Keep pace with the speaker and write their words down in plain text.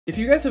If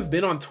you guys have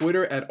been on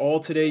Twitter at all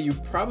today,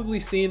 you've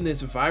probably seen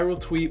this viral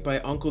tweet by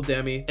Uncle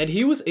Demi, and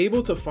he was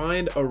able to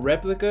find a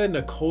replica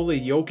Nikola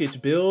Jokic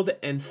build,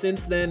 and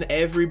since then,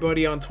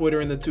 everybody on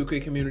Twitter in the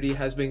 2K community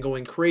has been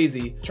going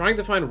crazy, trying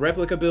to find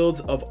replica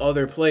builds of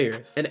other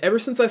players. And ever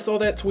since I saw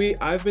that tweet,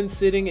 I've been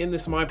sitting in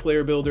this My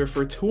Player builder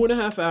for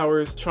 2.5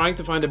 hours trying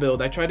to find a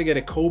build. I tried to get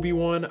a Kobe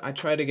one, I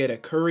tried to get a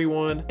Curry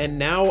one, and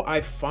now I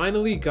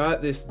finally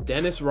got this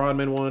Dennis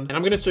Rodman one, and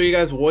I'm gonna show you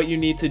guys what you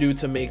need to do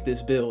to make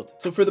this build.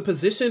 So for the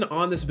position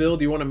on this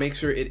build, you want to make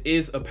sure it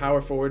is a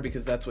power forward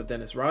because that's what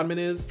Dennis Rodman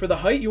is. For the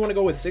height, you want to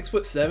go with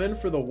 6'7".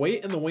 For the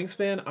weight and the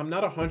wingspan, I'm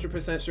not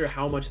 100% sure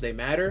how much they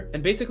matter.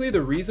 And basically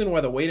the reason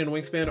why the weight and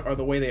wingspan are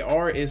the way they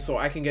are is so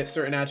I can get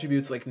certain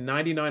attributes like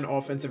 99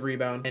 offensive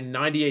rebound and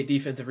 98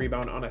 defensive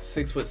rebound on a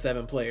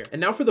 6'7" player. And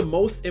now for the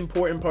most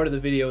important part of the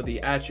video,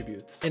 the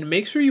attributes. And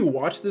make sure you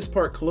watch this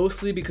part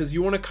closely because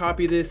you want to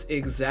copy this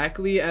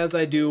exactly as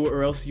I do,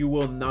 or else you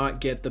will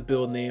not get the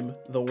build name,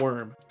 the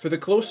Worm. For the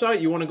close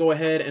shot, you want to go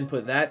ahead and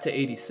put that to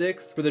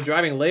 86. For the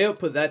driving layup,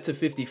 put that to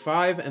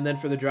 55. And then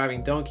for the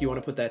driving dunk, you want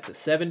to put that to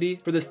 70.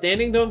 For the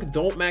standing dunk,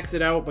 don't max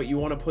it out, but you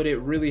want to put it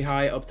really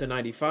high up to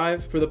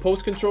 95. For the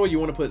post control, you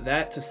want to put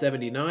that to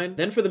 79.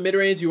 Then for the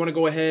mid-range, you want to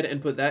go ahead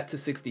and put that to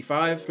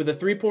 65. For the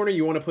three-pointer,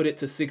 you want to put it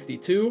to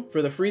 62.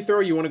 For the free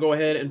throw, you want to go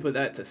ahead and put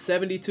that to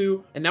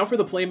 72. And now for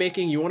the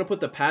playmaking, you want to put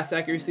the pass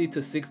accuracy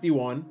to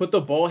 61. Put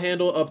the ball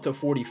handle up to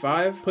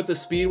 45. Put the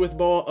speed with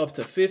ball up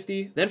to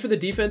 50. Then for the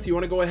defense, you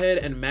want to go ahead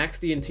and max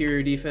the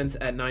interior defense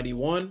at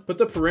 91. Put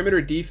the perimeter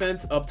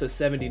defense up to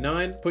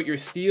 79. Put your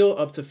steal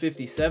up to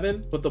 57.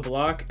 Put the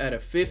block at a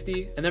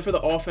 50. And then for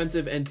the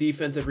offensive and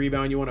defensive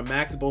rebound, you want to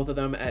max both of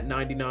them at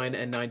 99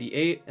 and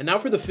 98. And now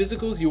for the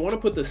physicals, you want to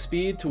put the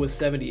speed to a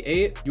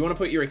 78. You want to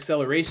put your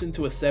acceleration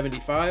to a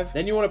 75.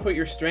 Then you want to put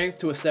your strength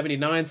to a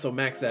 79, so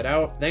max that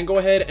out. Then go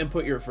ahead and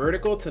put your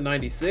vertical to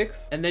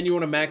 96. And then you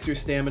want to max your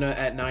stamina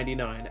at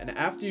 99. And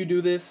after you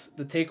do this,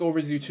 the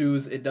takeovers you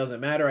choose, it doesn't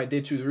matter. I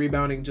did choose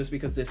rebounding just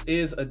because this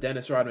is a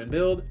Dennis Rodman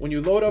build. When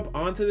you load up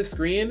onto the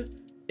screen,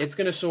 it's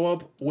going to show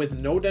up with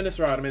no Dennis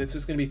Rodman. It's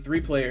just going to be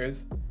 3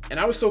 players. And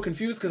I was so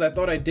confused because I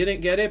thought I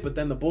didn't get it, but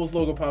then the Bulls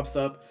logo pops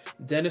up,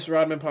 Dennis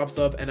Rodman pops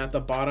up, and at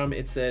the bottom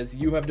it says,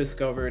 "You have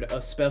discovered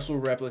a special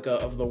replica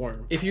of the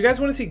Worm." If you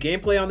guys want to see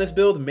gameplay on this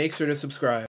build, make sure to subscribe.